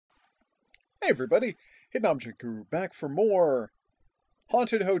Hey everybody, Hidden Object Guru back for more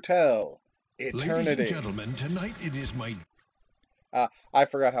Haunted Hotel Eternity. Ladies and gentlemen, tonight it is my... I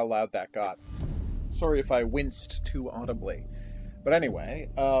forgot how loud that got. Sorry if I winced too audibly. But anyway,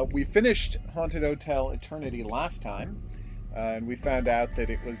 we finished Haunted Hotel Eternity last time, and we found out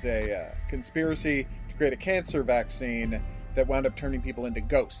that it was a conspiracy to create a cancer vaccine that wound up turning people into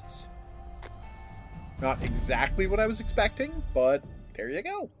ghosts. Not exactly what I was expecting, but there you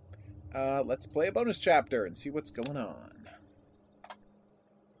go. Let's play a bonus chapter and see what's going on.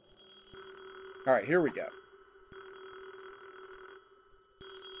 Alright, here we go.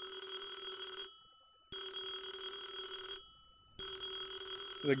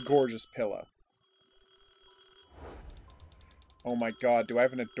 The gorgeous pillow. Oh my god, do I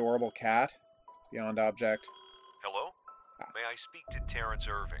have an adorable cat? Beyond object. Hello? May I speak to Terrence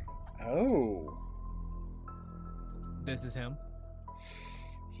Irving? Oh. This is him.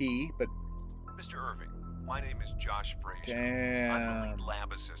 He, but... Mr. Irving, my name is Josh Frazier. Damn. I'm the lead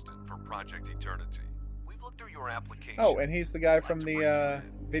lab assistant for Project Eternity. We've looked through your application. Oh, and he's the guy from the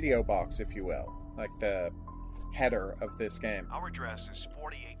video box, if you will. Like the header of this game. Our address is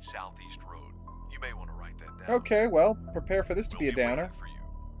 48 Southeast Road. You may want to write that down. Okay, well, prepare for this to be a downer. For you.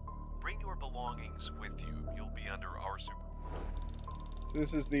 Bring your belongings with you. You'll be under our supervision. So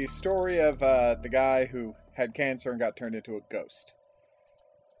this is the story of the guy who had cancer and got turned into a ghost.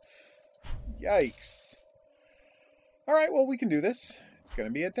 Yikes. Alright, well, we can do this. It's gonna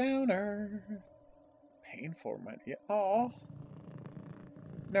be a downer. Painful reminder. Yeah. Aw.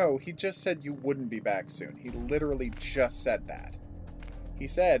 No, he just said you wouldn't be back soon. He literally just said that. He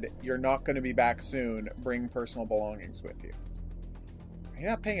said, you're not going to be back soon. Bring personal belongings with you. Are you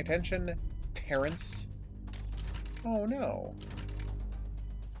not paying attention, Terrence? Oh, no.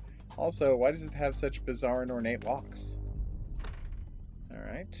 Also, why does it have such bizarre and ornate locks?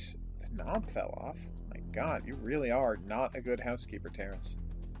 Alright. The knob fell off. My god, you really are not a good housekeeper, Terrence.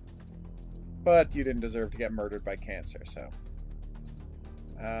 But you didn't deserve to get murdered by cancer, so...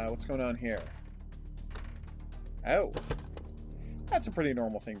 what's going on here? Oh. That's a pretty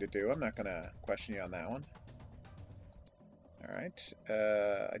normal thing to do. I'm not going to question you on that one. Alright.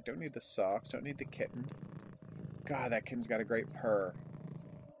 I don't need the socks. Don't need the kitten. God, that kitten's got a great purr.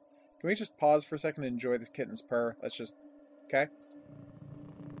 Can we just pause for a second and enjoy this kitten's purr? Let's just... Okay?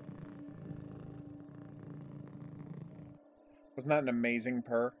 Wasn't that an amazing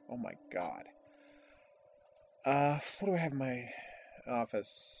purr? Oh my god. What do I have in my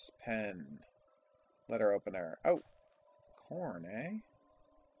office? Pen. Letter opener. Oh. Corn, eh?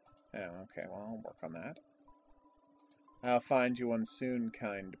 Oh, okay. Well, I'll work on that. I'll find you one soon,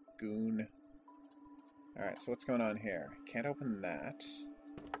 kind goon. Alright, so what's going on here? Can't open that.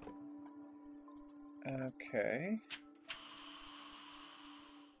 Okay.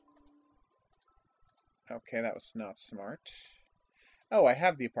 Okay, that was not smart. Oh, I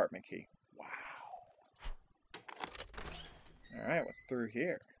have the apartment key. Wow. Alright, what's through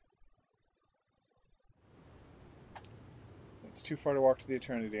here? It's too far to walk to the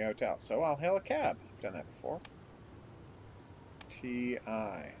Eternity Hotel, so I'll hail a cab. I've done that before.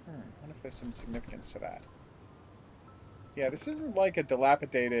 T.I. Wonder if there's some significance to that. Yeah, this isn't like a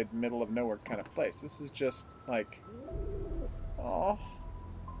dilapidated, middle-of-nowhere kind of place. This is just, like... Aw.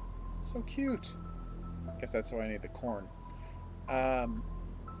 So cute. Guess that's why I need the corn. Oh,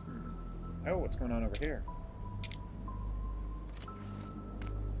 what's going on over here?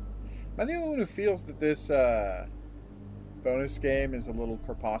 Am I the only one who feels that this, bonus game is a little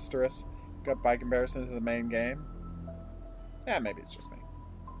preposterous by comparison to the main game? Yeah, maybe it's just me.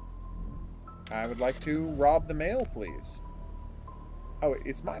 I would like to rob the mail, please. Oh,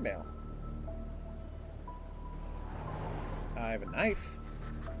 it's my mail. I have a knife.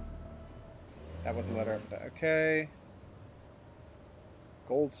 That was a letter. Okay.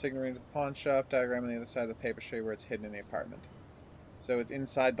 Gold signature into the pawn shop. Diagram on the other side of the paper show you where it's hidden in the apartment. So it's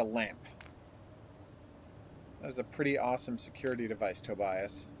inside the lamp. That is a pretty awesome security device,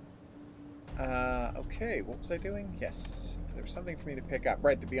 Tobias. Okay, what was I doing? Yes, there was something for me to pick up.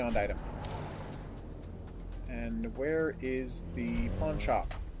 Right, the Beyond item. And where is the pawn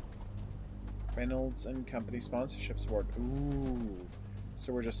shop? Reynolds and Company Sponsorships Award. Ooh.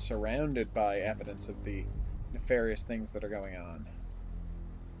 So we're just surrounded by evidence of the nefarious things that are going on.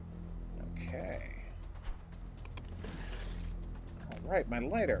 Okay. Alright, my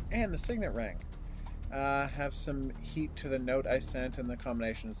lighter and the signet ring. Have some heat to the note I sent, and the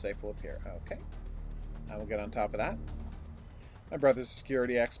combination of safe will appear. Okay. I will get on top of that. My brother's a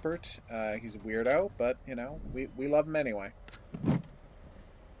security expert. He's a weirdo, but, you know, we love him anyway.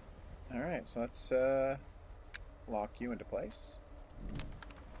 Alright, so let's lock you into place.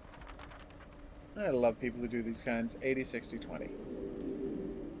 I love people who do these kinds. 80, 60, 20.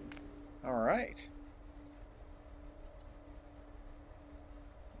 Alright.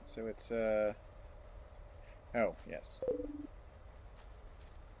 So it's, oh, yes.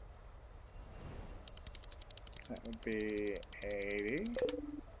 That would be 80.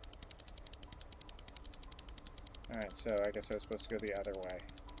 Alright, so I guess I was supposed to go the other way.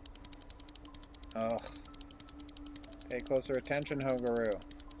 Ugh. Pay closer attention, HOGuru.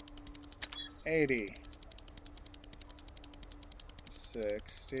 80.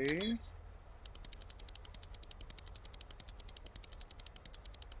 60.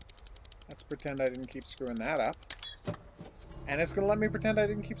 Let's pretend I didn't keep screwing that up. And it's going to let me pretend I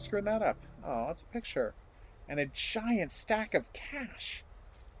didn't keep screwing that up. Oh, it's a picture. And a giant stack of cash.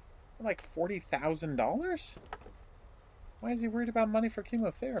 Like $40,000? Why is he worried about money for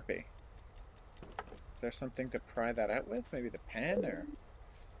chemotherapy? Is there something to pry that out with? Maybe the pen or...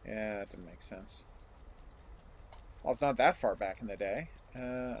 Yeah, that didn't make sense. Well, it's not that far back in the day.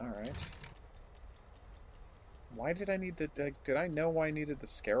 Alright. Why did I need the... Did I know why I needed the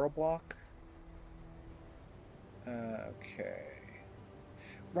Scarab block? Okay.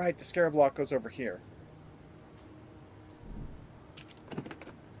 Right, the Scarab block goes over here.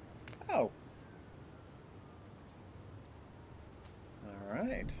 Oh.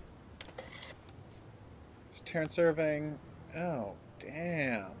 Alright. It's turn serving. Oh,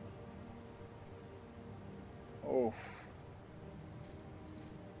 damn. Oh.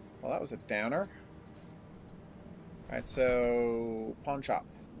 Well, that was a downer. Alright, so... Pawn shop.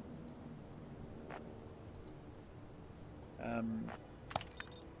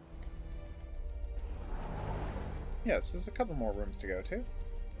 Yes, there's a couple more rooms to go to.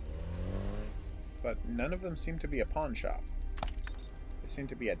 But none of them seem to be a pawn shop. They seem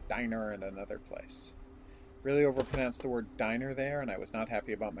to be a diner in another place. Really overpronounced the word diner there, and I was not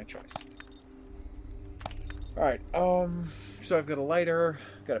happy about my choice. Alright, so I've got a lighter,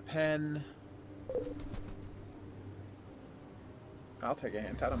 got a pen. I'll take a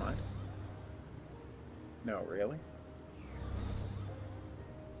hint, I don't mind. No, really?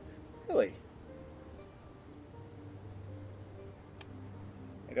 Really?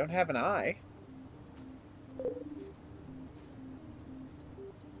 I don't have an eye.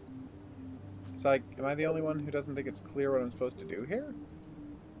 It's like, am I the only one who doesn't think it's clear what I'm supposed to do here?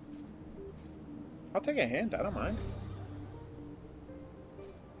 I'll take a hint, I don't mind.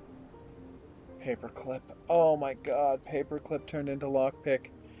 Paperclip. Oh my god, paperclip turned into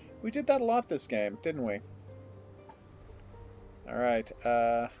lockpick. We did that a lot this game, didn't we? Alright,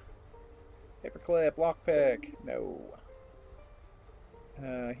 paperclip, lockpick. No.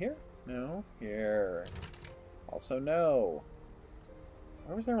 Here? No. Here. Also no.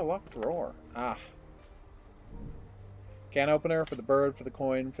 Where was there a locked drawer? Ah. Can opener for the bird, for the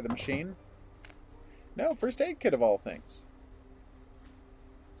coin, for the machine? No, first aid kit of all things.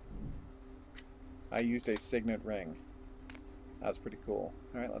 I used a signet ring. That was pretty cool.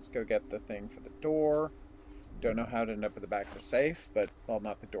 Alright, let's go get the thing for the door. Don't know how to end up at the back of the safe, but, well,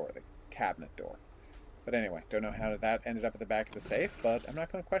 not the door, the cabinet door. But anyway, don't know how that ended up at the back of the safe, but I'm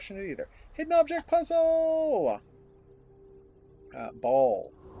not going to question it either. Hidden object puzzle!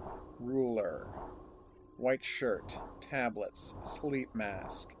 Ball. Ruler. White shirt. Tablets. Sleep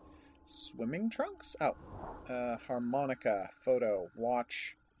mask. Swimming trunks? Oh. Harmonica. Photo.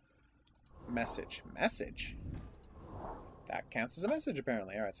 Watch. Message. Message? That counts as a message,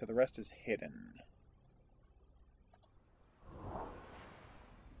 apparently. Alright, so the rest is hidden.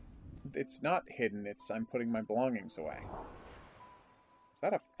 It's not hidden, it's I'm putting my belongings away. Is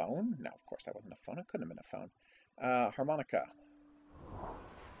that a phone? No, of course that wasn't a phone. It couldn't have been a phone. Harmonica.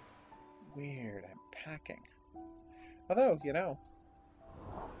 Weird, I'm packing. Although, you know.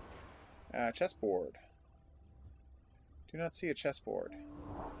 Chessboard. Do not see a chessboard.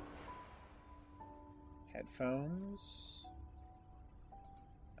 Headphones.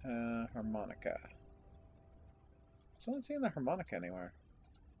 Harmonica. Still not seeing the harmonica anywhere.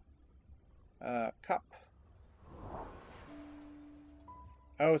 Cup.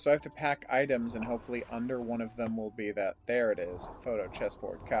 Oh, so I have to pack items and hopefully under one of them will be that. There it is. Photo,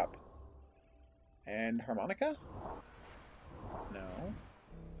 chessboard, cup. And harmonica? No.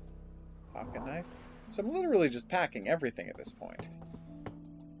 Pocket knife? So I'm literally just packing everything at this point.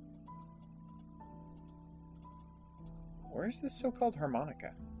 Where is this so-called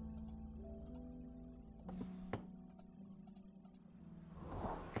harmonica?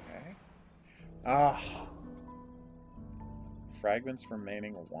 Okay. Ah. Fragments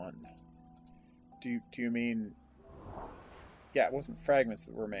remaining 1. Do you mean... Yeah, it wasn't fragments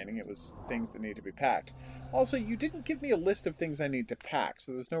that were remaining, it was things that need to be packed. Also, you didn't give me a list of things I need to pack,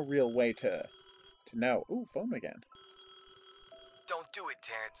 so there's no real way to to know. Ooh, phone again. Don't do it,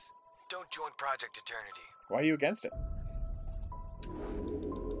 Terrence. Don't join Project Eternity. Why are you against it?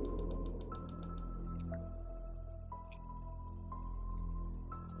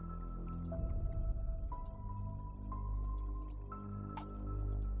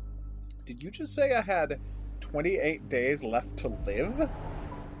 Did you just say I had 28 days left to live?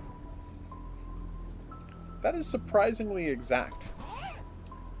 That is surprisingly exact.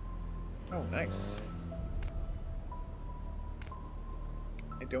 Oh, nice.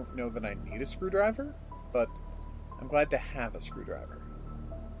 I don't know that I need a screwdriver, but I'm glad to have a screwdriver.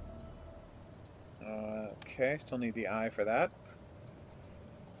 Okay, still need the eye for that.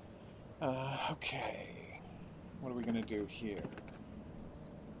 Okay. What are we going to do here?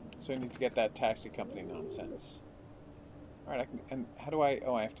 So I need to get that taxi company nonsense. Alright, and how do I...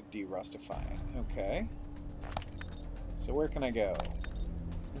 Oh, I have to de-rustify it. Okay. So where can I go?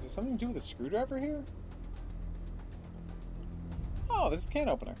 Is there something to do with a screwdriver here? Oh, there's the can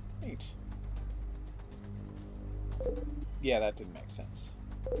opener. Neat. Yeah, that didn't make sense.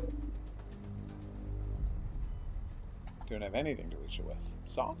 Don't have anything to reach it with.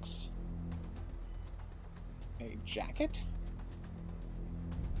 Socks? A jacket?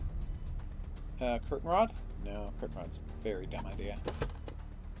 Curtain rod? No, curtain rod's a very dumb idea.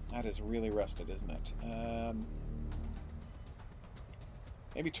 That is really rusted, isn't it?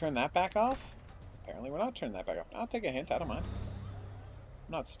 Maybe turn that back off? Apparently we're not turning that back off. I'll take a hint, I don't mind.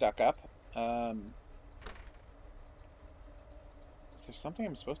 I'm not stuck up. Is there something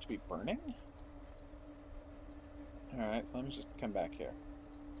I'm supposed to be burning? Alright, let me just come back here.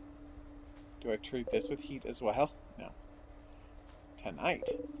 Do I treat this with heat as well? No. Tonight?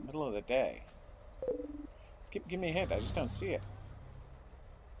 It's the middle of the day. Give me a hint, I just don't see it.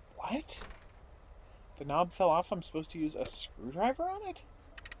 What? The knob fell off, I'm supposed to use a screwdriver on it?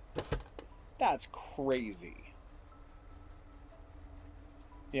 That's crazy.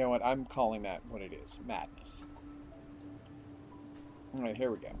 You know what, I'm calling that what it is. Madness. Alright,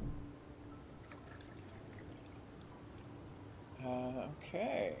 here we go.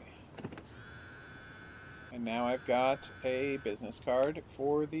 Okay. And now I've got a business card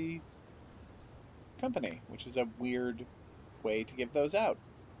for the company, which is a weird way to give those out.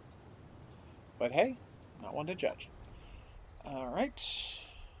 But hey, not one to judge. Alright.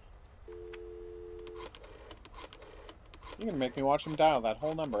 You're gonna make me watch them dial that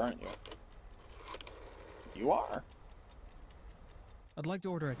whole number, aren't you? You are. I'd like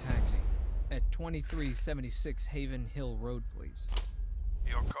to order a taxi at 2376 Haven Hill Road, please.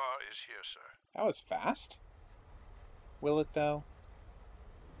 Your car is here, sir. That was fast. Will it, though?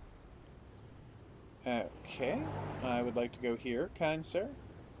 Okay. I would like to go here, kind sir.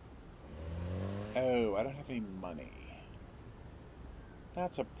 Oh, I don't have any money.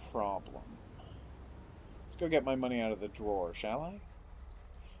 That's a problem. Let's go get my money out of the drawer, shall I?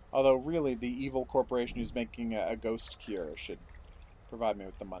 Although, really, the evil corporation who's making a ghost cure should provide me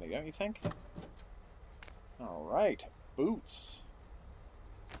with the money, don't you think? Alright. Boots.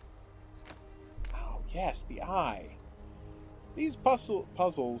 Oh, yes, the eye. These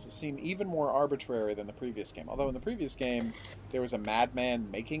puzzles seem even more arbitrary than the previous game. Although in the previous game, there was a madman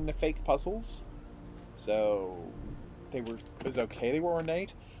making the fake puzzles. So, it was okay they were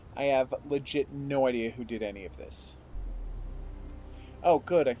ornate. I have legit no idea who did any of this. Oh,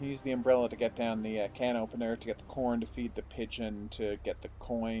 good, I can use the umbrella to get down the can opener, to get the corn to feed the pigeon, to get the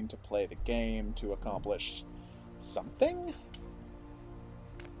coin to play the game, to accomplish something?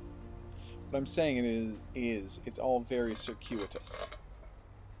 What I'm saying is it's all very circuitous.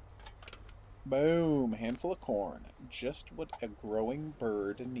 Boom, handful of corn. Just what a growing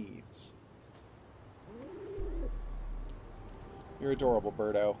bird needs. You're adorable,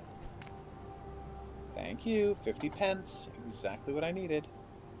 Birdo. Thank you. 50 pence. Exactly what I needed.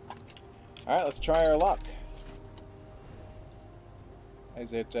 Alright, let's try our luck.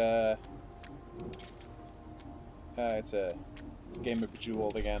 Is it, it's a game of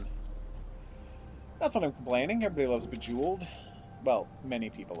Bejeweled again. Not that I'm complaining. Everybody loves Bejeweled. Well,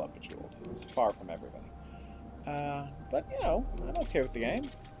 many people love Bejeweled. It's far from everybody. But, you know, I'm okay with the game.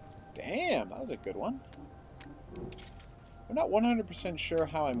 Damn, that was a good one. I'm not 100% sure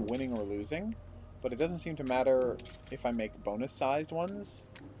how I'm winning or losing, but it doesn't seem to matter if I make bonus-sized ones.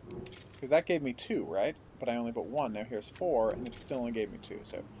 Because that gave me 2, right? But I only put 1. Now here's 4, and it still only gave me 2.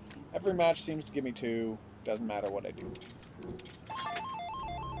 So every match seems to give me 2. Doesn't matter what I do.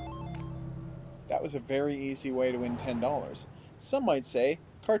 That was a very easy way to win $10. Some might say,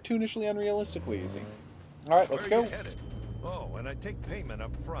 cartoonishly unrealistically easy. Alright, let's go. Where are you headed? Oh, and I take payment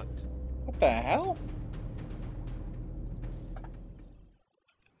up front. What the hell?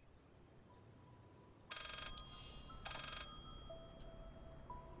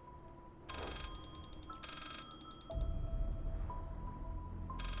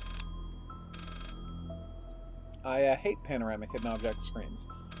 I hate panoramic hidden object screens.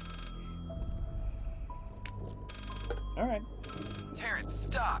 Alright. Terrence,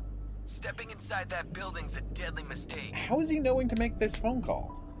 stop! Stepping inside that building's a deadly mistake. How is he knowing to make this phone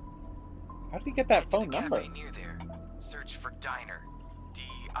call? How did he get that Head to phone the number? cafe near there. Search for Diner.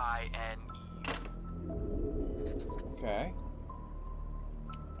 D-I-N-E. Okay.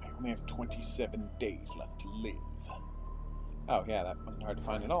 I only have 27 days left to live. Oh, yeah, that wasn't hard to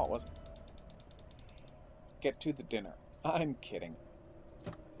find at all, was it? Get to the dinner. I'm kidding.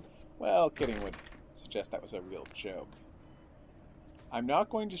 Well, kidding would suggest that was a real joke. I'm not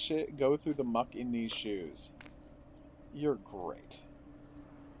going to go through the muck in these shoes. You're great.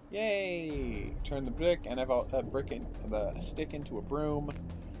 Yay! Turn the brick, and I've a stick into a broom,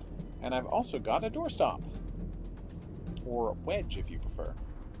 and I've also got a doorstop, or a wedge, if you prefer.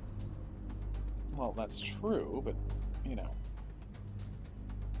 Well, that's true, but you know.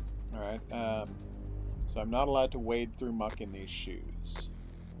 All right. So I'm not allowed to wade through muck in these shoes.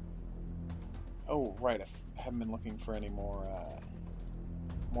 Oh, right. I haven't been looking for any more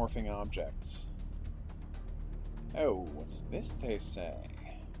morphing objects. Oh, what's this they say?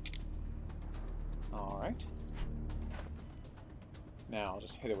 Alright. Now I'll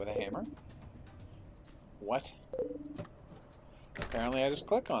just hit it with a hammer. What? Apparently I just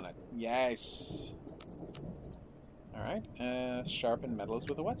click on it. Yes! Alright. Sharpen metals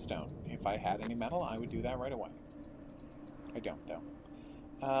with a whetstone. If I had any metal, I would do that right away. I don't,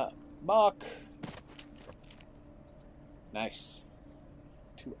 though. Muck! Nice.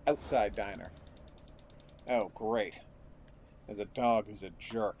 To outside diner. Oh, great. There's a dog who's a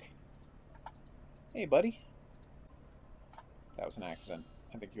jerk. Hey, buddy. That was an accident.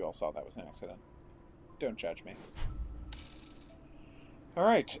 I think you all saw that was an accident. Don't judge me.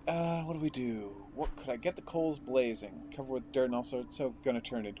 Alright, what do we do? What could I get the coals blazing? Cover with dirt, and also it's so gonna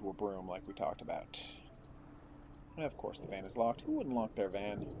turn into a broom like we talked about. And of course the van is locked. Who wouldn't lock their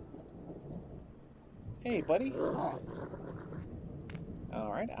van? Hey, buddy.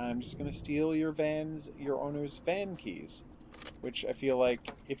 Alright, I'm just gonna steal your owner's van keys. Which I feel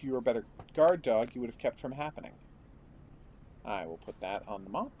like if you were a better guard dog, you would have kept from happening. I will put that on the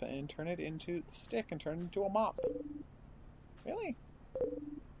mop and turn it into the stick and turn it into a mop. Really?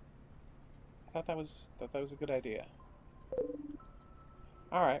 I thought that was a good idea.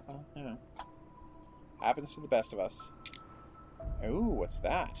 Alright, well, you know. Happens to the best of us. Ooh, what's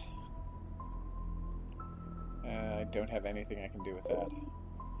that? I don't have anything I can do with that.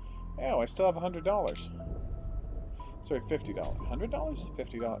 Oh, I still have $100. Sorry, $50. $100?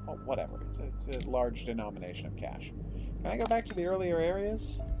 $50? Oh, whatever. It's a large denomination of cash. Can I go back to the earlier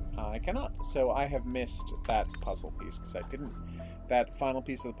areas? I cannot. So I have missed that puzzle piece because I didn't. That final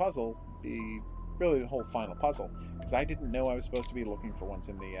piece of the puzzle, really the whole final puzzle, because I didn't know I was supposed to be looking for ones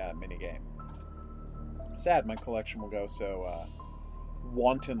in the mini game. Sad, my collection will go so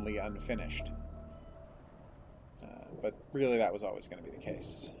wantonly unfinished. But really, that was always going to be the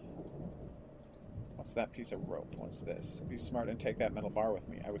case. What's that piece of rope? What's this? Be smart and take that metal bar with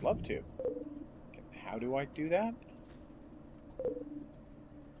me. I would love to. How do I do that?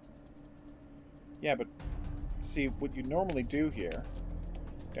 Yeah, but see, what you normally do here,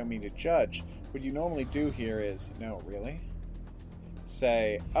 don't mean to judge, what you normally do here is, no, really?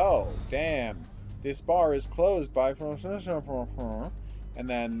 Say, oh, damn, this bar is closed by... And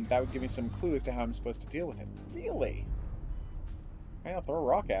then that would give me some clue as to how I'm supposed to deal with it. Really? I'll throw a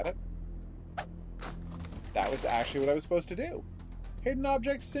rock at it. That was actually what I was supposed to do. Hidden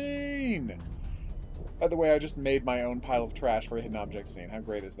object scene! By the way, I just made my own pile of trash for a hidden object scene. How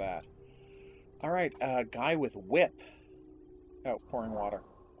great is that? Alright, guy with whip. Oh, pouring water.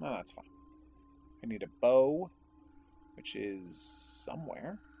 Oh, that's fine. I need a bow, which is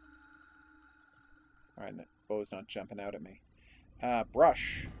somewhere. Alright, that bow's not jumping out at me.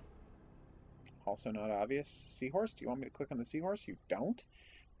 Brush. Also not obvious. Seahorse? Do you want me to click on the seahorse? You don't?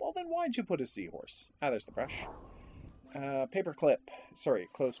 Well, then why'd you put a seahorse? Ah, there's the brush. Paper clip. Sorry,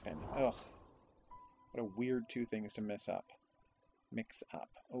 clothespin. Ugh. What a weird two things to mix up.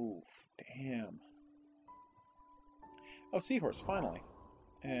 Oh, damn. Oh, seahorse, finally.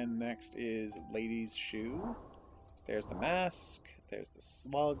 And next is lady's shoe. There's the mask. There's the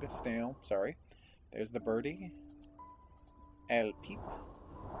snail. Sorry. There's the birdie. El peep.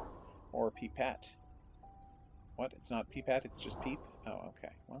 Or peepette. What? It's not peepette, it's just peep? Oh,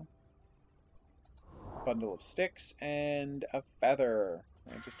 okay. Well. Bundle of sticks and a feather.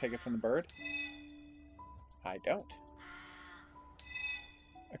 Can I just take it from the bird? I don't.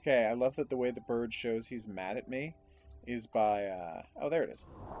 Okay, I love that the way the bird shows he's mad at me is by, oh, there it is.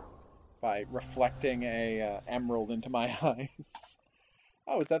 By reflecting a emerald into my eyes.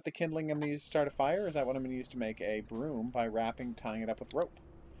 Oh, is that the kindling I'm going to use to start a fire? Or is that what I'm going to use to make a broom by tying it up with rope?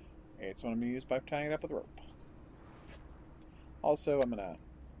 It's what I'm going to use by tying it up with rope. Also, I'm going to...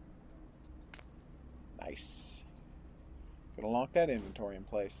 Nice. Gonna lock that inventory in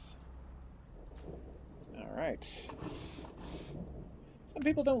place. Alright. Some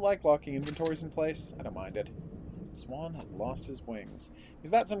people don't like locking inventories in place. I don't mind it. Swan has lost his wings.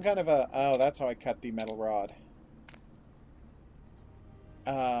 Is that some kind of a... Oh, that's how I cut the metal rod.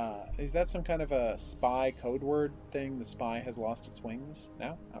 Is that some kind of a spy code word thing? The spy has lost its wings?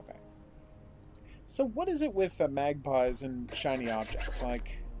 No? Okay. So what is it with magpies and shiny objects?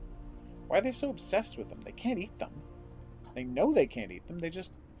 Like, why are they so obsessed with them? They can't eat them. They know they can't eat them. They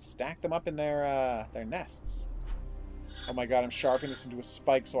just stack them up in their nests. Oh my god, I'm sharpening this into a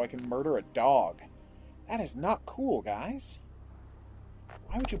spike so I can murder a dog. That is not cool, guys.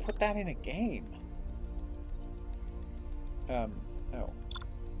 Why would you put that in a game? Oh.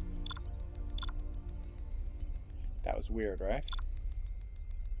 That was weird, right?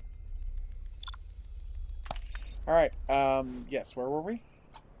 Alright, yes, where were we?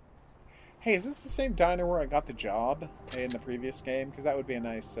 Hey, is this the same diner where I got the job in the previous game? Because that would be a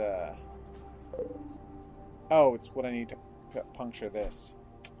nice, Oh, it's what I need to puncture this.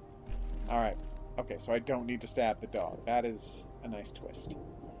 Alright. Okay, so I don't need to stab the dog. That is a nice twist.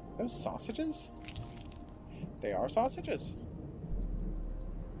 Those sausages? They are sausages.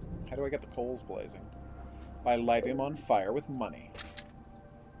 How do I get the coals blazing? By lighting them on fire with money.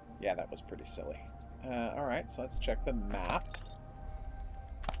 Yeah, that was pretty silly. Alright, so let's check the map.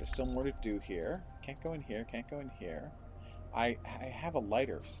 There's still more to do here. Can't go in here, can't go in here. I have a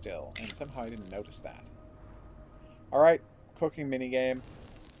lighter still, and somehow I didn't notice that. Alright, cooking minigame.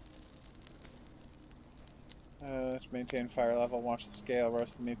 Let's maintain fire level, watch the scale,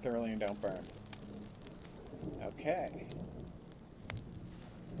 roast the meat thoroughly, and don't burn. Okay.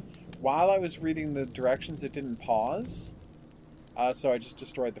 While I was reading the directions, it didn't pause. So I just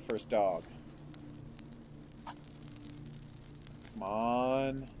destroyed the first dog. Come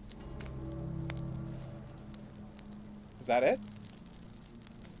on. Is that it?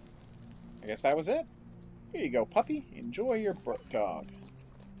 I guess that was it. Here you go, puppy. Enjoy your dog.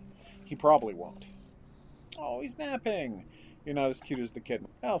 He probably won't. Oh, he's napping. You're not as cute as the kid.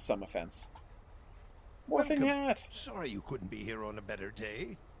 Well, some offense. Morphing hat. Sorry you couldn't be here on a better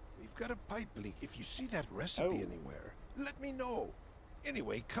day. We've got a pipe leak. If you see that recipe anywhere, let me know.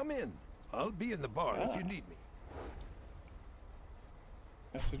 Anyway, come in. I'll be in the bar if you need me.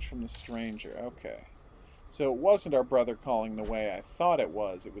 Message from the stranger. Okay. So it wasn't our brother calling the way I thought it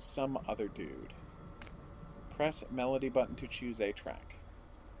was. It was some other dude. Press melody button to choose a track.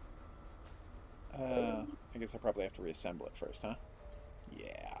 I guess I probably have to reassemble it first, huh?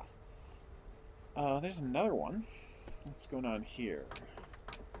 Yeah. There's another one. What's going on here?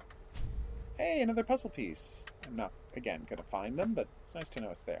 Hey, another puzzle piece. I'm not, again, going to find them, but it's nice to know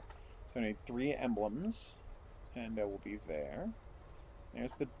it's there. So I need 3 emblems, and we'll be there.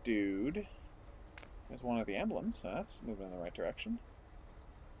 There's the dude. There's one of the emblems, so that's moving in the right direction.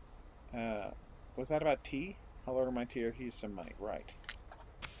 Was that about tea? I'll order my tea or here's some money. Right.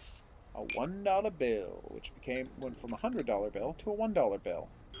 A $1 bill, which went from a $100 bill to a $1 bill.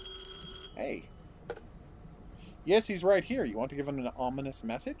 Hey. Yes, he's right here. You want to give him an ominous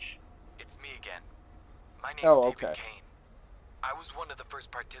message? It's me again. My name's David Kane. I was one of the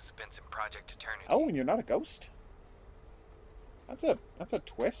first participants in Project Eternity. Oh, and you're not a ghost? That's a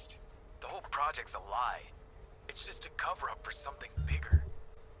twist. The whole project's a lie. It's just a cover-up for something bigger.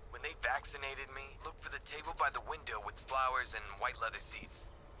 When they vaccinated me, look for the table by the window with flowers and white leather seats.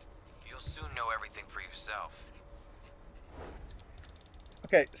 You'll soon know everything for yourself.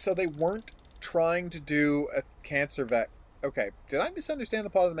 Okay, so they weren't trying to do a cancer Okay, did I misunderstand the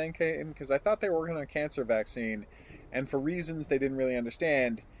plot of the main game? Because I thought they were working on a cancer vaccine, and for reasons they didn't really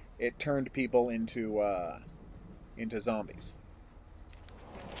understand, it turned people into zombies.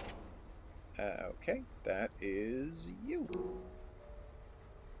 Okay, that is you.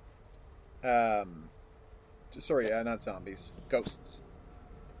 Sorry, not zombies. Ghosts.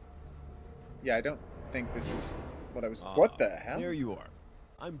 Yeah, I don't think this is what I was... what the hell? There you are.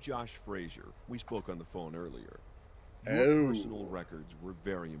 I'm Josh Frazier. We spoke on the phone earlier. Your personal records were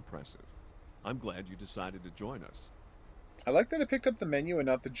very impressive. I'm glad you decided to join us. I like that I picked up the menu and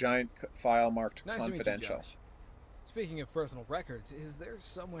not the giant file marked confidential. Nice to meet you, Josh. Speaking of personal records, is there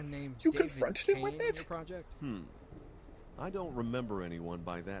someone named you David confronted Kane him with in it? your project? I don't remember anyone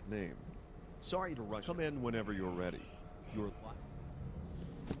by that name. Sorry to rush. Come in whenever you're ready. You're...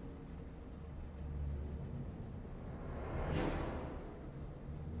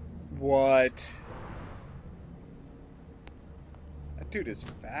 What? A dude is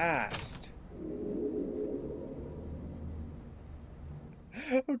fast.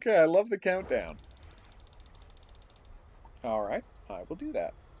 Okay, I love the countdown. Alright, I will do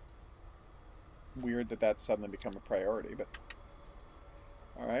that. Weird that that's suddenly become a priority, but...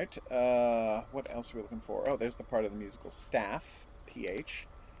 Alright, what else are we looking for? Oh, there's the part of the musical staff. PH.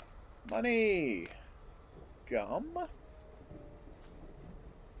 Money! Gum?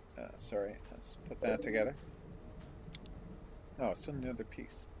 Sorry, let's put that together. Oh, still another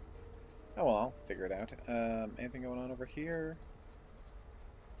piece. Oh, well, I'll figure it out. Anything going on over here?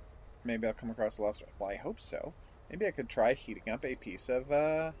 Maybe I'll come across a lost... Well, I hope so. Maybe I could try heating up a piece of,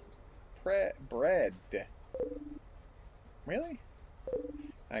 bread. Really?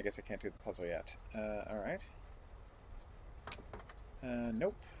 I guess I can't do the puzzle yet. Alright.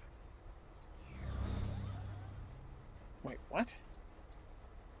 Nope. Wait, what?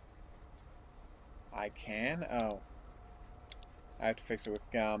 I can? Oh. I have to fix it with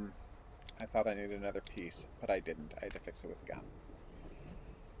gum. I thought I needed another piece, but I didn't. I had to fix it with gum.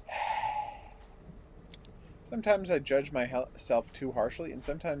 Sometimes I judge myself too harshly, and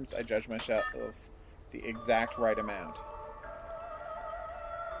sometimes I judge myself the exact right amount.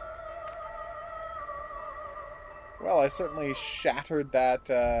 Well, I certainly shattered that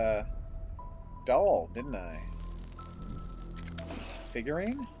doll, didn't I?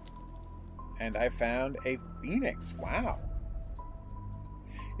 Figurine? And I found a phoenix. Wow.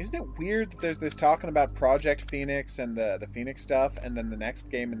 Isn't it weird that there's this talking about Project Phoenix and the Phoenix stuff, and then the next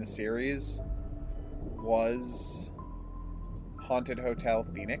game in the series was Haunted Hotel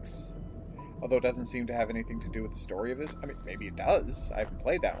Phoenix? Although it doesn't seem to have anything to do with the story of this. I mean, maybe it does. I haven't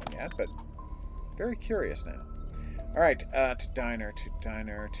played that one yet, but very curious now. Alright, to diner,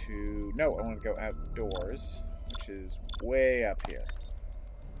 to... No, I want to go outdoors, which is way up here.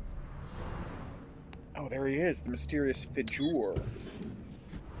 Oh, there he is, the mysterious figure.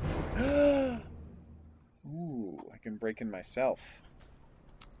 Ooh, I can break in myself.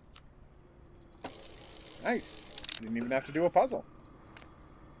 Nice. Didn't even have to do a puzzle.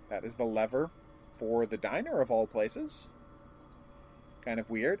 That is the lever for the diner, of all places. Kind of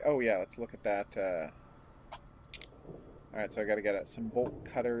weird. Oh, yeah, let's look at that. Alright, so I gotta get some bolt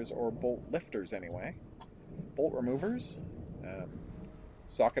cutters or bolt lifters anyway. Bolt removers.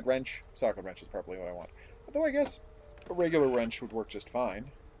 Socket wrench. Socket wrench is probably what I want. Although I guess a regular wrench would work just fine.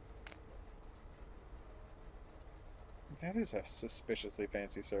 That is a suspiciously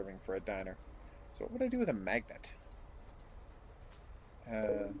fancy serving for a diner. So what would I do with a magnet?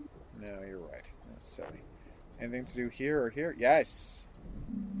 No, you're right. That's silly. Anything to do here or here? Yes!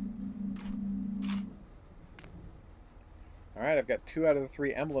 Alright, I've got 2 out of the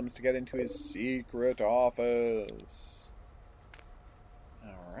 3 emblems to get into his secret office.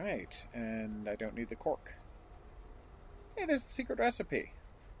 Alright, and I don't need the cork. Hey, there's the secret recipe.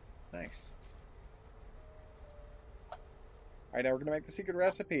 Nice. Alright, now we're going to make the secret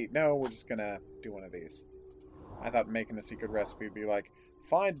recipe. No, we're just going to do one of these. I thought making the secret recipe would be like,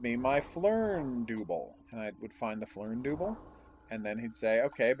 find me my Flurndooble. And I would find the Flurndooble. And then he'd say,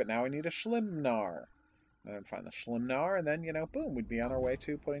 okay, but now I need a Schlimnar. And I'd find the Schlimnar, and then, you know, boom, we'd be on our way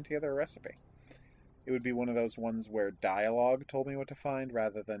to putting together a recipe. It would be one of those ones where dialogue told me what to find,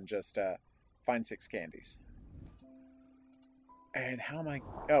 rather than just, find 6 candies. And how am I...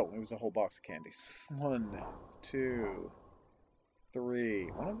 Oh, it was a whole box of candies. 1, 2, 3.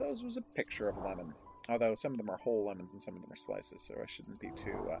 One of those was a picture of a lemon. Although some of them are whole lemons and some of them are slices, so I shouldn't be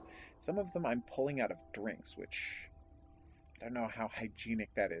too... Some of them I'm pulling out of drinks, which... I don't know how hygienic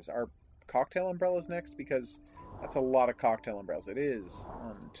that is. Are cocktail umbrellas next? Because that's a lot of cocktail umbrellas. It is.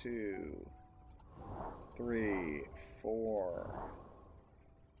 1, 2, 3, 4,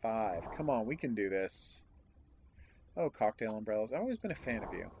 5. Come on, we can do this. Oh, cocktail umbrellas. I've always been a fan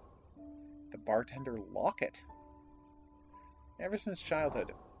of you. The bartender locket. Ever since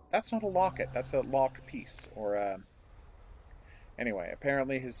childhood. That's not a locket. That's a lock piece. Or, Anyway,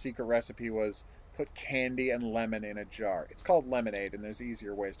 apparently his secret recipe was put candy and lemon in a jar. It's called lemonade, and there's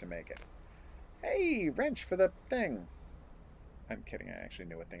easier ways to make it. Hey, wrench for the thing. I'm kidding. I actually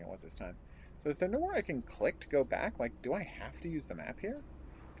knew what thing it was this time. So is there nowhere I can click to go back? Like, do I have to use the map here?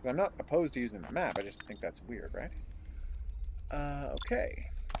 Because I'm not opposed to using the map. I just think that's weird, right?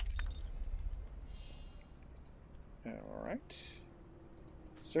 Okay. Alright.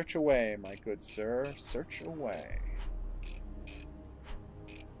 Search away, my good sir. Search away.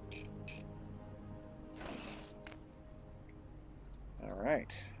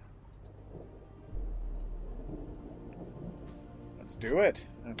 Alright. Let's do it.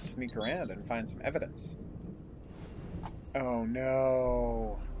 Let's sneak around and find some evidence. Oh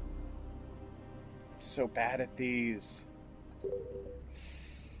no. I'm so bad at these.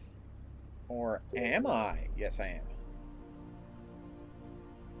 Or am I? Yes, I am.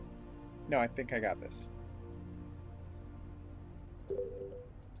 No, I think I got this.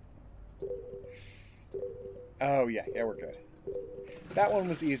 Oh, yeah, we're good. That one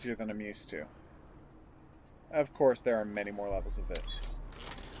was easier than I'm used to. Of course, there are many more levels of this.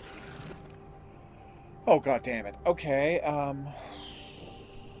 Oh, god damn it. Okay,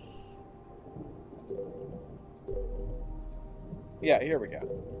 yeah, here we go.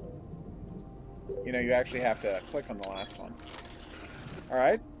 You know, you actually have to click on the last one.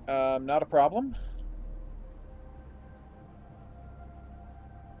 Alright, not a problem.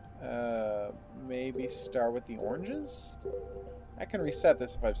 Maybe start with the oranges? I can reset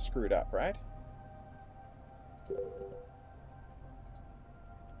this if I've screwed up, right?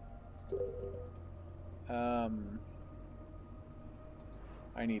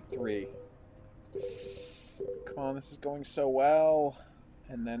 I need 3. Come on, this is going so well.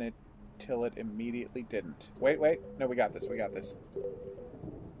 And then till it immediately didn't. Wait. No, we got this.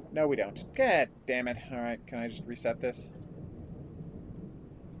 No, we don't. God damn it. Alright, can I just reset this?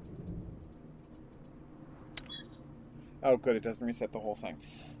 Oh, good, it doesn't reset the whole thing.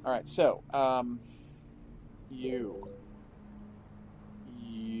 Alright, so, you.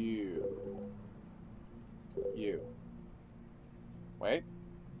 Wait.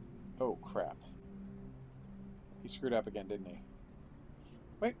 Oh, crap. He screwed up again, didn't he?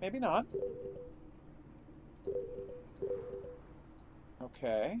 Wait, maybe not.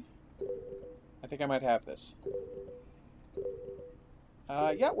 Okay. I think I might have this.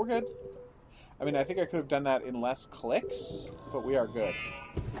 Yeah, we're good. I mean, I think I could have done that in less clicks, but we are good.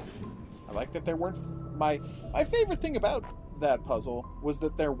 I like that there weren't... My favorite thing about that puzzle was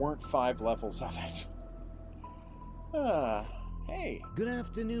that there weren't 5 levels of it. Hey. Good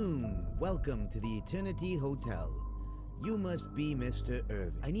afternoon. Welcome to the Eternity Hotel. You must be Mr.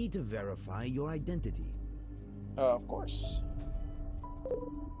 Irving. I need to verify your identity. Of course.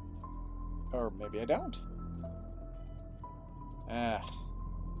 Or maybe I don't.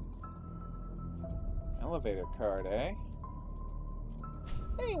 Elevator card, eh?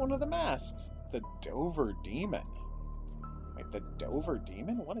 Hey, one of the masks. The Dover Demon. Wait, the Dover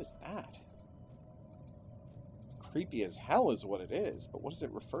Demon? What is that? Creepy as hell is what it is, but what does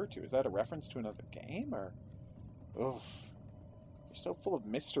it refer to? Is that a reference to another game, or... Oof. You're so full of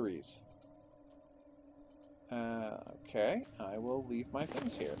mysteries. Okay. I will leave my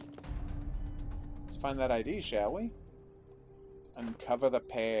things here. Let's find that ID, shall we? Uncover the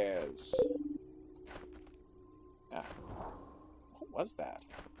pairs. Ah. What was that?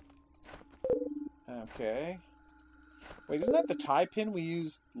 Okay. Wait, isn't that the tie pin we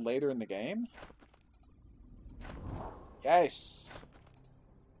used later in the game? Yes!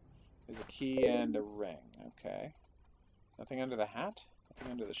 There's a key and a ring. Okay. Nothing under the hat?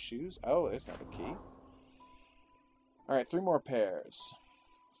 Nothing under the shoes? Oh, there's another key. Alright, 3 more pairs.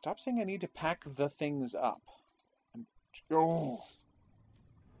 Stop saying I need to pack the things up. Oh!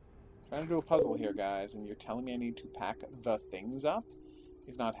 Trying to do a puzzle here, guys, and you're telling me I need to pack the things up?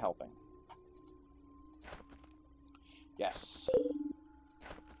 He's not helping. Yes.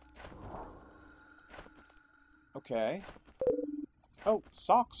 Okay. Oh,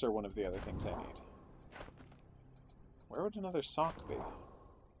 socks are one of the other things I need. Where would another sock be?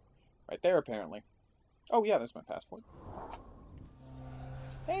 Right there, apparently. Oh, yeah, there's my passport.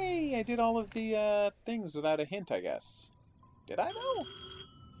 Hey, I did all of the things without a hint, I guess. Did I, though?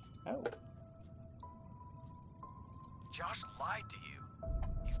 Oh. Josh lied to you.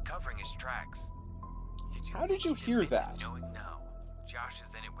 He's covering his tracks. How did you hear that? Knowing no. Josh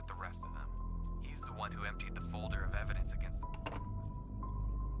is in it with the rest of them. He's the one who emptied the folder of evidence against them.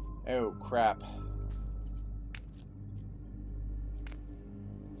 Oh, crap.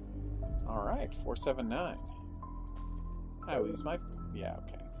 Alright, 479. I will use my... Yeah,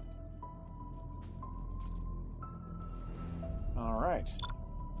 okay. Alright.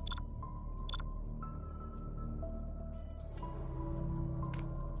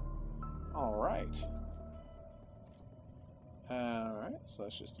 Alright. Alright, so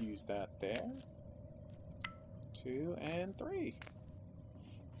let's just use that there. 2 and 3.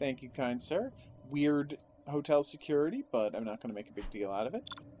 Thank you, kind sir. Weird hotel security, but I'm not going to make a big deal out of it.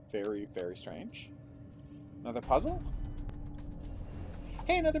 Very, very strange. Another puzzle?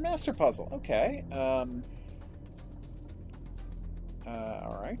 Hey, another master puzzle. Okay.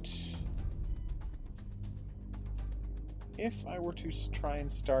 Alright. If I were to try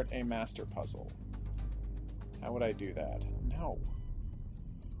and start a master puzzle, how would I do that? No.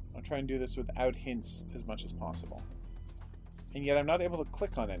 I'll try and do this without hints as much as possible. And yet I'm not able to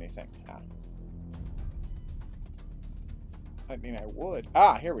click on anything. I mean, I would.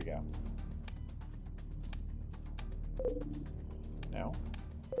 Ah, here we go. No.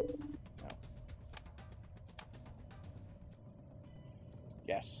 No.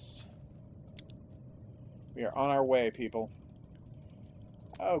 Yes. We are on our way, people.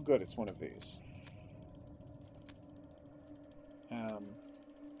 Oh, good. It's one of these.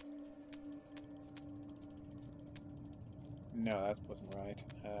 No, that wasn't right.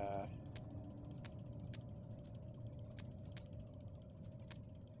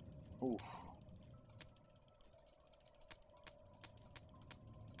 Oof.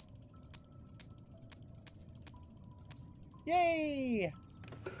 Yay!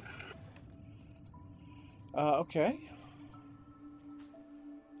 Okay.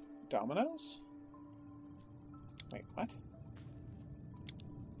 Dominoes? Wait, what?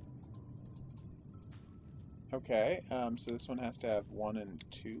 Okay, so this one has to have 1 and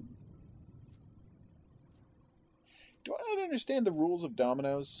 2. Do I not understand the rules of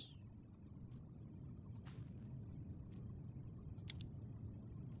dominoes?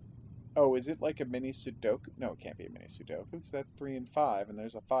 Oh, is it like a mini Sudoku? No, it can't be a mini Sudoku, because that's 3 and 5, and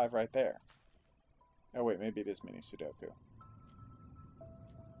there's a 5 right there. Oh, wait, maybe it is mini Sudoku.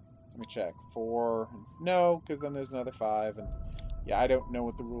 Let me check. 4. No, because then there's another 5, and... Yeah, I don't know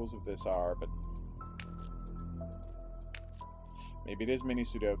what the rules of this are, but... Maybe it is mini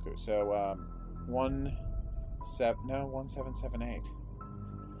Sudoku. So, 1, 7... No, 1, 7, 7, 8.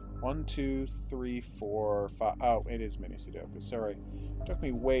 1, 2, 3, 4, 5... Oh, it is mini Sudoku. Sorry. It took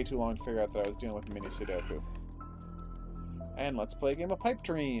me way too long to figure out that I was dealing with mini Sudoku. And let's play a game of Pipe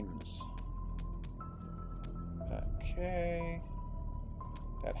Dreams. Okay.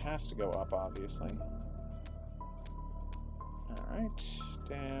 That has to go up, obviously. Alright.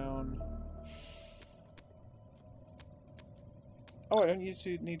 Down. Oh, I don't need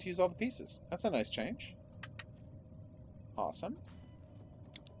to use all the pieces. That's a nice change. Awesome.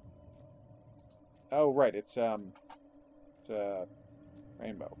 Oh, right. It's a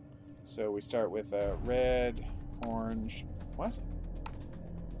rainbow. So we start with red, orange. What?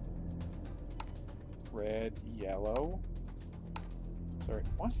 Red, yellow. Sorry,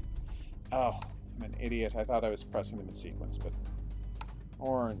 what? Oh, I'm an idiot. I thought I was pressing them in sequence, but...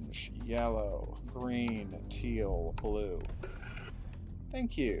 Orange, yellow, green, teal, blue.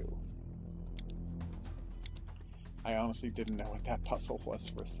 Thank you. I honestly didn't know what that puzzle was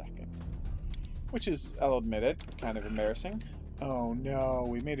for a second. Which is, I'll admit it, kind of embarrassing. Oh no,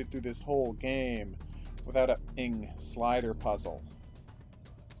 we made it through this whole game without a slider puzzle.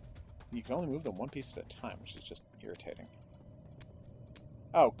 You can only move them one piece at a time, which is just irritating.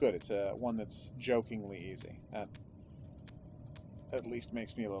 Oh, good. It's one that's jokingly easy. That at least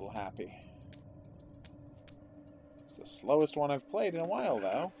makes me a little happy. It's the slowest one I've played in a while,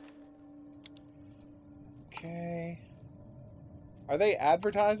 though. Okay. Are they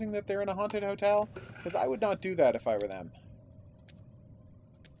advertising that they're in a haunted hotel? Because I would not do that if I were them.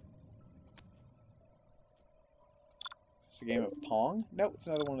 Is this a game of Pong? No, it's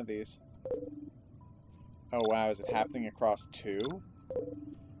another one of these. Oh, wow. Is it happening across 2?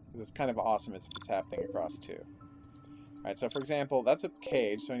 Because it's kind of awesome if it's happening across 2. Alright, so for example, that's a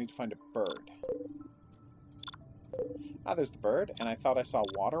cage, so I need to find a bird. Ah, there's the bird, and I thought I saw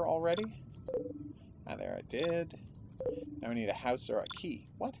water already. Ah, there I did. Now we need a house or a key.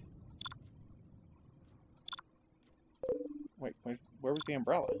 What? Wait, where was the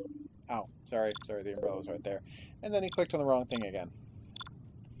umbrella? Oh, sorry, the umbrella's right there. And then he clicked on the wrong thing again.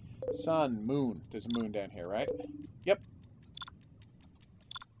 Sun, moon. There's a moon down here, right? Yep.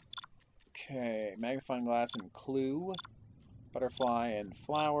 Okay, magnifying glass and clue. Butterfly and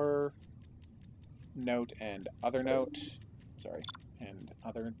flower. Note and other note. Sorry, and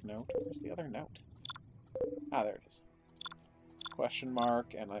other note. Where's the other note? Ah, there it is. Question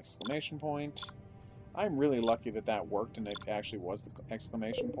mark and exclamation point. I'm really lucky that that worked and it actually was the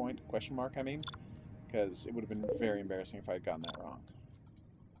exclamation point. Question mark, I mean. Because it would have been very embarrassing if I had gotten that wrong.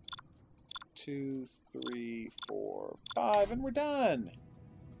 2, 3, 4, 5, and we're done!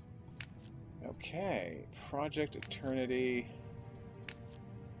 Okay. Project Eternity.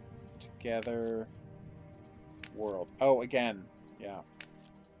 Together. World. Oh, again. Yeah.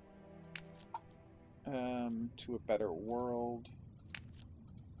 To a better world.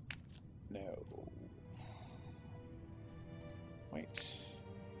 No. Wait.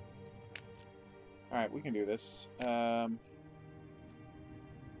 Alright, we can do this. Actually,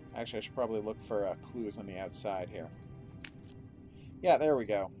 I should probably look for clues on the outside here. Yeah, there we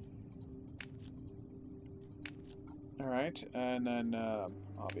go. Alright, and then,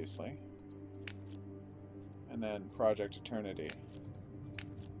 obviously. And then Project Eternity.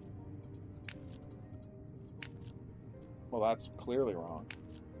 Well, that's clearly wrong.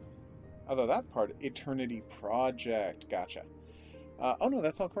 Although that part, Eternity Project. Gotcha. Oh no,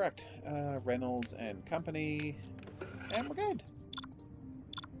 that's all correct. Reynolds and Company. And we're good.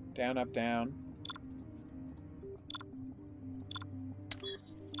 Down, up, down.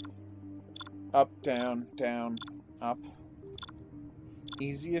 Up, down, down, up.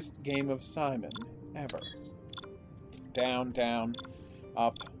 Easiest game of Simon ever. Down, down,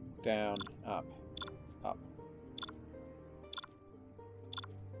 up, down, up, up.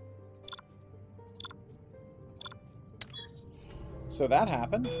 So that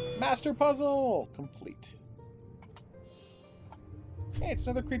happened. Master puzzle complete. Hey, it's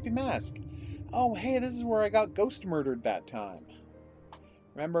another creepy mask. Oh, hey, this is where I got ghost murdered that time.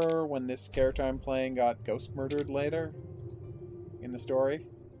 Remember when this character I'm playing got ghost murdered later? In the story?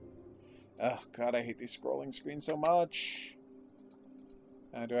 Oh, God, I hate these scrolling screens so much.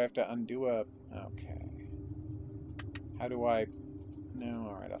 Do I have to undo a... Okay. How do I... No,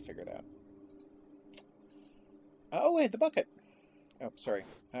 alright, I'll figure it out. Oh, wait, the bucket! Oh, sorry.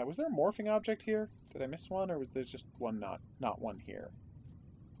 Was there a morphing object here? Did I miss one, or was there just one not one here?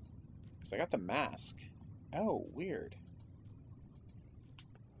 Because I got the mask. Oh, weird.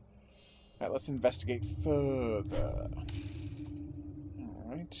 Alright, let's investigate further.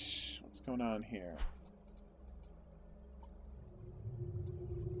 Alright, what's going on here?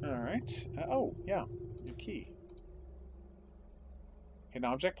 Alright. Oh, yeah. New key. Hidden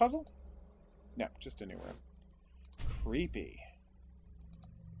object puzzle? No, just a new room. Creepy.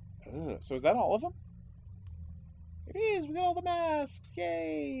 Ugh. So is that all of them? It is! We got all the masks!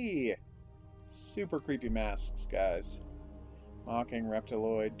 Yay! Super creepy masks, guys. Mocking,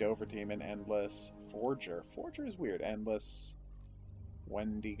 Reptiloid, Dover Demon, Endless, Forger. Forger is weird. Endless,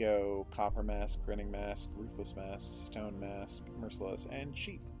 Wendigo, Copper Mask, Grinning Mask, Ruthless Mask, Stone Mask, Merciless, and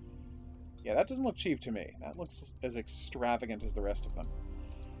Cheap. Yeah, that doesn't look cheap to me. That looks as extravagant as the rest of them.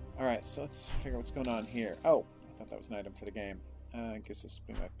 Alright, so let's figure out what's going on here. Oh, I thought that was an item for the game. I guess this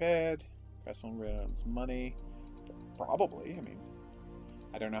will be my bed. Personal Reynolds money. Probably, I mean,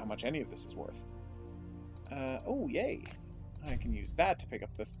 I don't know how much any of this is worth. Oh, yay. I can use that to pick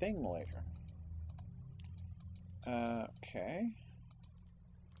up the thing later. Okay.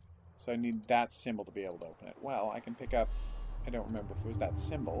 So I need that symbol to be able to open it. Well, I can pick up... I don't remember if it was that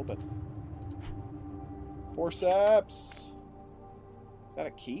symbol, but... Forceps! Is that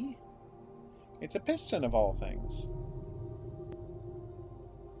a key? It's a piston of all things.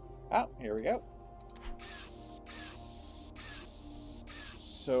 Oh, here we go.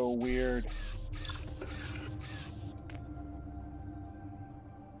 So weird.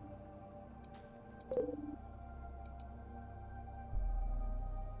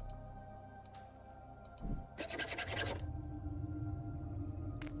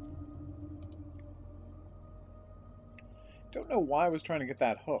 Don't know why I was trying to get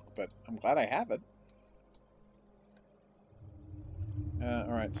that hook, but I'm glad I have it.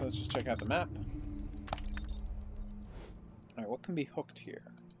 Alright, so let's just check out the map. Alright, what can be hooked here?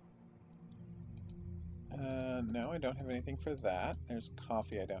 No, I don't have anything for that. There's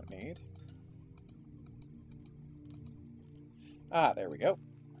coffee I don't need. Ah, there we go.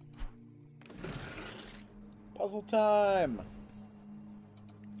 Puzzle time!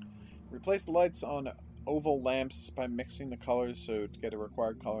 Replace the lights on oval lamps by mixing the colors so to get a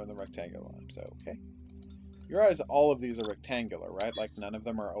required color in the rectangular lamps. Okay. You realize all of these are rectangular, right? Like none of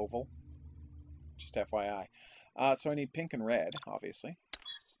them are oval? Just FYI. So I need pink and red, obviously.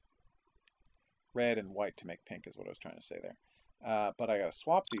 Red and white to make pink is what I was trying to say there. But I gotta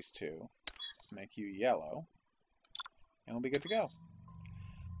swap these two to make you yellow. And we'll be good to go.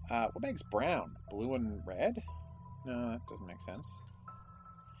 What makes brown? Blue and red? No, that doesn't make sense.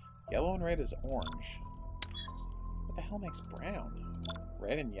 Yellow and red is orange. What the hell makes brown?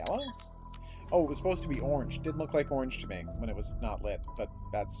 Red and yellow? Oh, it was supposed to be orange. Didn't look like orange to me when it was not lit, but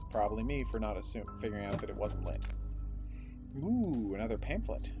that's probably me for not figuring out that it wasn't lit. Ooh, another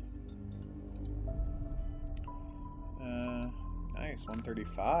pamphlet. Nice,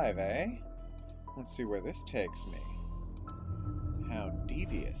 135, eh? Let's see where this takes me. How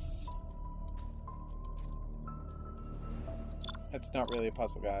devious. That's not really a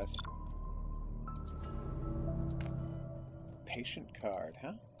puzzle, guys. Patient card,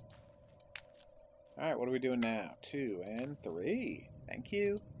 huh? Alright, what are we doing now? 2 and 3. Thank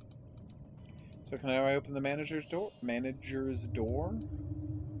you. So can I open the manager's door? Manager's door?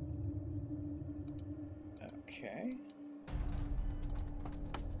 Okay.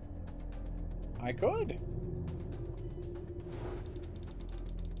 I could.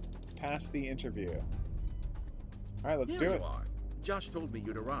 Pass the interview. Alright, let's do it. There you are. Josh told me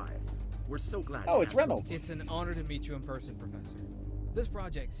you'd arrived. We're so glad. Oh, it's Reynolds. It's an honor to meet you in person, Professor. This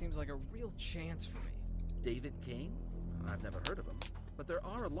project seems like a real chance for me. David Kane? I've never heard of him, but there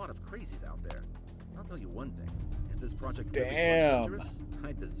are a lot of crazies out there. I'll tell you one thing. If this project really was dangerous,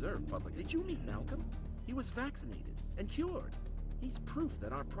 I deserve public. Did you meet Malcolm? He was vaccinated and cured. He's proof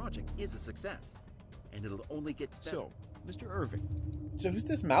that our project is a success, and it'll only get better. So, Mr. Irving. So who's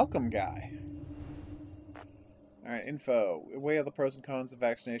this Malcolm guy? Alright, info. Weigh all the pros and cons of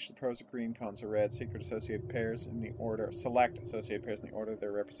vaccination. The pros are green, cons are red. Secret associated pairs in the order. Select associated pairs in the order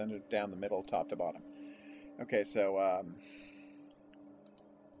they're represented down the middle, top to bottom. Okay, so,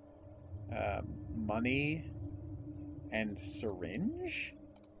 money and syringe?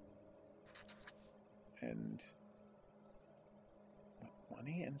 And...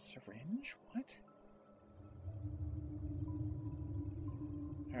 money and syringe? What?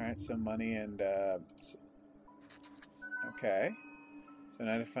 Alright, so money and, okay. So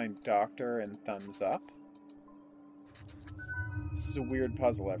now to find doctor and thumbs up. This is a weird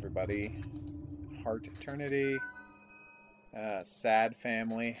puzzle, everybody. Heart eternity. Sad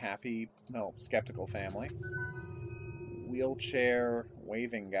family. Happy, no, skeptical family. Wheelchair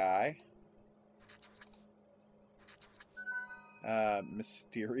waving guy.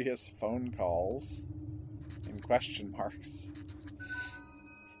 Mysterious phone calls. And question marks.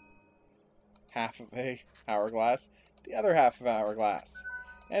 Half of a hourglass. The other half of hourglass.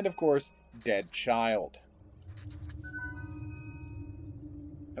 And of course, dead child.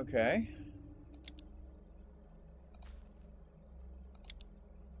 Okay.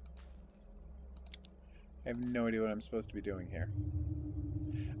 I have no idea what I'm supposed to be doing here.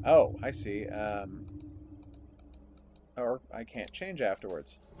 Oh, I see. Or I can't change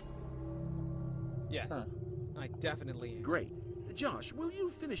afterwards. Yes, I definitely am. Great. Josh, will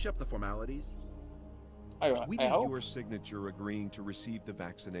you finish up the formalities? We need your signature agreeing to receive the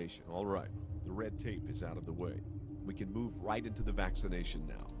vaccination. All right. The red tape is out of the way. We can move right into the vaccination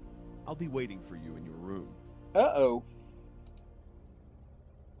now. I'll be waiting for you in your room. Uh-oh.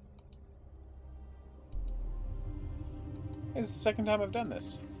 This is the second time I've done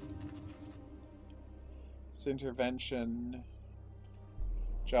this. This intervention.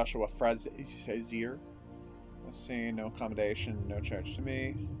 Joshua Frazier. Let's see, no accommodation, no charge to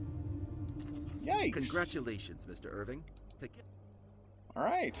me. Yikes! Congratulations, Mr. Irving.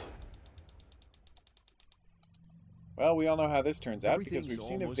 Alright. Well, we all know how this turns out because we've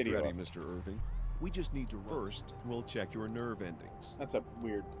seen a video ready, of it. Mr. Irving. We just need to first, we'll check your nerve endings. That's a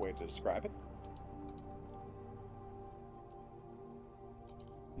weird way to describe it.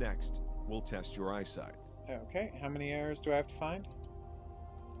 Next, we'll test your eyesight. Okay, how many errors do I have to find?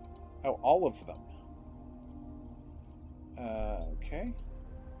 Oh, all of them. Okay.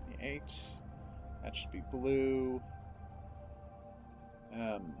 8. That should be blue.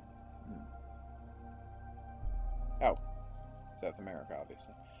 Oh. South America,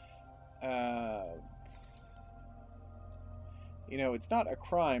 obviously. You know, it's not a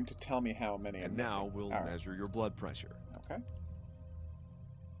crime to tell me how many And now we'll measure your blood pressure. Okay.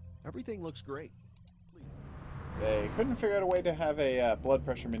 Everything looks great. They couldn't figure out a way to have a blood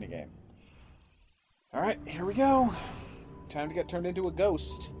pressure minigame. Alright, here we go. Time to get turned into a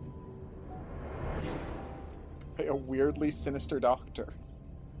ghost. By a weirdly sinister doctor.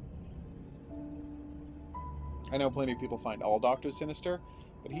 I know plenty of people find all doctors sinister,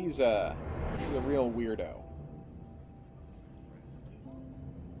 but he's a real weirdo.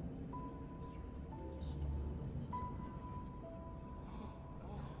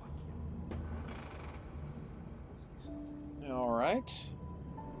 Alright.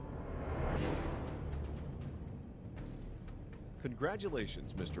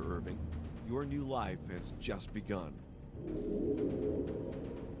 Congratulations, Mr. Irving. Your new life has just begun.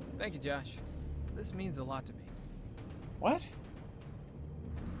 Thank you, Josh. This means a lot to me. What?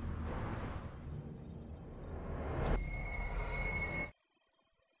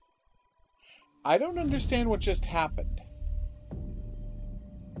 I don't understand what just happened.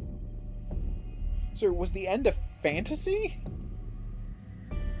 So it was the end of fantasy?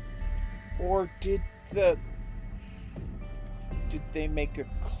 Or did they make a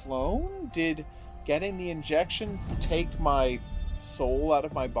clone? Did getting the injection take my soul out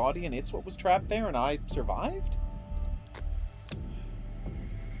of my body and it's what was trapped there and I survived?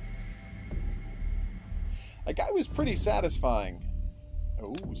 Like, I was pretty satisfying.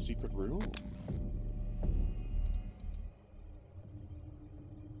 Oh, secret room.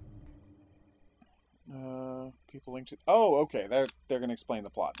 People linked to... Oh, okay. They're going to explain the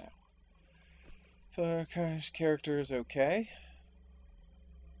plot now. The characters, okay.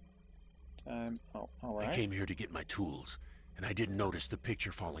 Oh, all right. I came here to get my tools, and I didn't notice the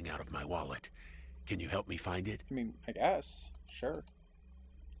picture falling out of my wallet. Can you help me find it? I mean, I guess. Sure.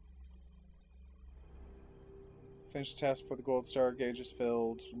 Finish task for the gold star. Gauge is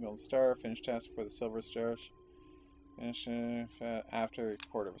filled. Gold star. Finish task for the silver star. Finish after a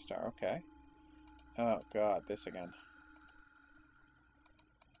quarter of a star. Okay. Oh, God. This again.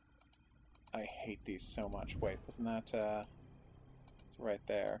 I hate these so much. Wait, wasn't that, it's right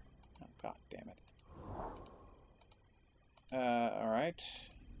there. Oh, God damn it. Alright.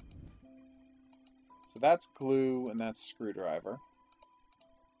 So that's glue, and that's screwdriver.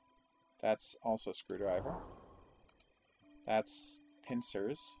 That's also screwdriver. That's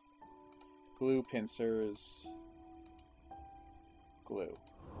pincers. Glue, pincers. Glue.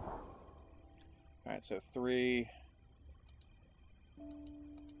 Alright, so 3.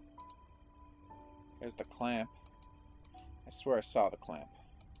 There's the clamp. I swear I saw the clamp.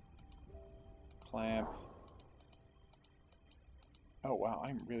 Clamp. Oh wow,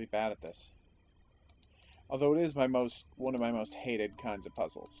 I'm really bad at this. Although it is one of my most hated kinds of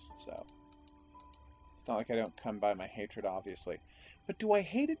puzzles, so it's not like I don't come by my hatred, obviously. But do I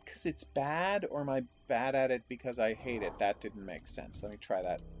hate it because it's bad, or am I bad at it because I hate it? That didn't make sense. Let me try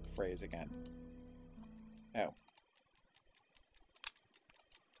that phrase again. Oh.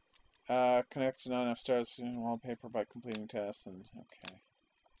 Connect to not enough stars in wallpaper by completing tests, and okay.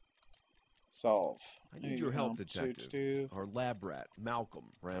 Solve. I need your help, Detective. Our lab rat,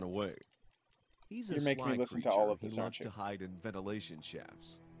 Malcolm, ran away. He's a You're making me listen creature. to all of this, he aren't loves you? to hide in ventilation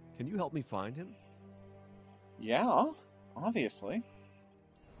shafts. Can you help me find him? Yeah, obviously.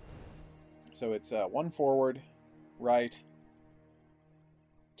 So it's 1 forward, right,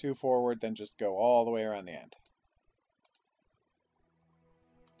 2 forward, then just go all the way around the end.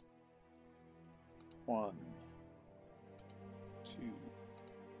 1, 2,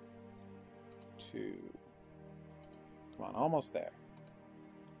 2. Come on, almost there.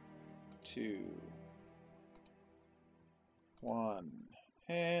 2, 1,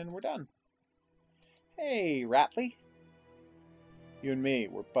 and we're done. Hey, Ratley. You and me,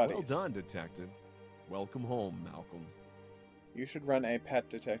 we're buddies. Well done, Detective. Welcome home, Malcolm. You should run a pet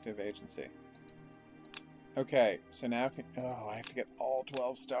detective agency. Okay, so now I have to get all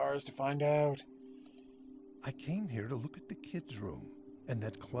 12 stars to find out. I came here to look at the kids' room, and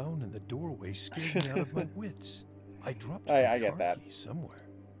that clown in the doorway scared me out of my wits. I dropped my car key somewhere.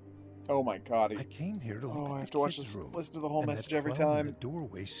 Oh my God! I came here to look I at have the to watch kids' this. room, Listen to the whole and message that every clown in time. the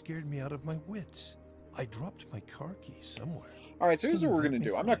doorway scared me out of my wits. I dropped my car key somewhere. All right, so here's what we're gonna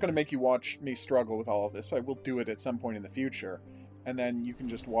do. I'm not gonna make you watch me struggle with all of this, but I will do it at some point in the future, and then you can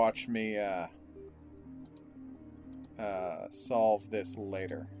just watch me solve this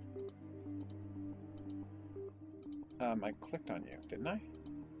later. I clicked on you, didn't I?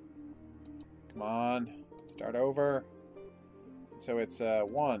 Come on, start over. So it's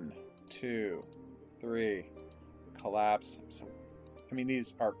 1, 2, 3, collapse. So, I mean,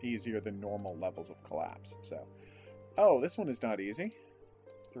 these are easier than normal levels of collapse. So, oh, this one is not easy.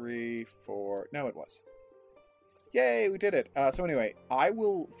 3, 4. No, it was. Yay, we did it. So anyway, I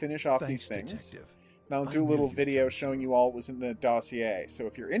will finish off these things. Detective. And I'll do a little video showing you all what was in the dossier. So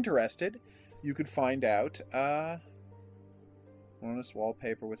if you're interested, you could find out. Bonus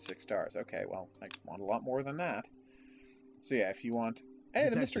wallpaper with 6 stars. Okay, well, I want a lot more than that. So yeah, if you want... Hey,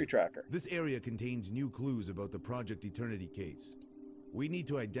 Detective, the mystery tracker. This area contains new clues about the Project Eternity case. We need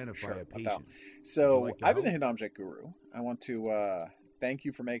to identify a patient. So, I've been the Hidden Object Guru. I want to thank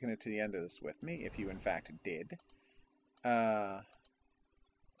you for making it to the end of this with me, if you in fact did.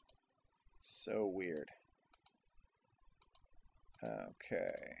 So weird.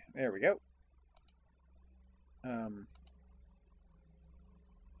 Okay, there we go.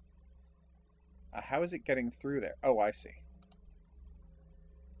 How is it getting through there? Oh, I see.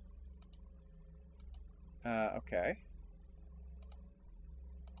 Okay.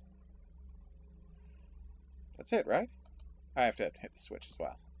 That's it, right? I have to hit the switch as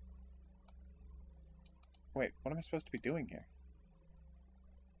well. Wait, what am I supposed to be doing here?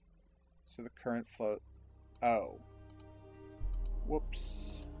 So the current flow... Oh.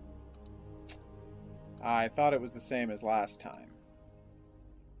 Whoops. I thought it was the same as last time.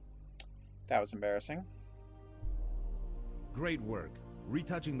 That was embarrassing. Great work.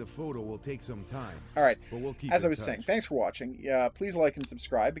 Retouching the photo will take some time. All right. But we'll keep as in I was touch. saying, thanks for watching. Please like and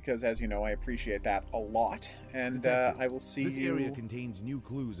subscribe because, as you know, I appreciate that a lot. And I will see this you area contains new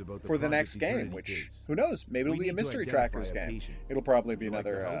clues about for the next game, which, who knows, maybe it'll be a Mystery Trackers game. It'll probably be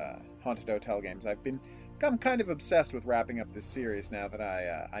another Haunted Hotel games. I'm kind of obsessed with wrapping up this series now that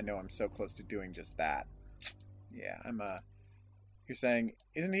I know I'm so close to doing just that. Yeah, you're saying,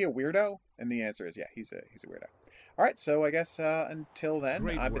 isn't he a weirdo? And the answer is, yeah, he's a weirdo. All right, so I guess until then,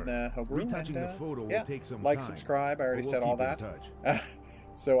 Great I've work. been the HOGuru. Retouching the photo will take some time, subscribe. I already but said we'll all keep that. in touch.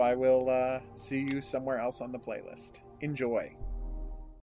 So I will see you somewhere else on the playlist. Enjoy.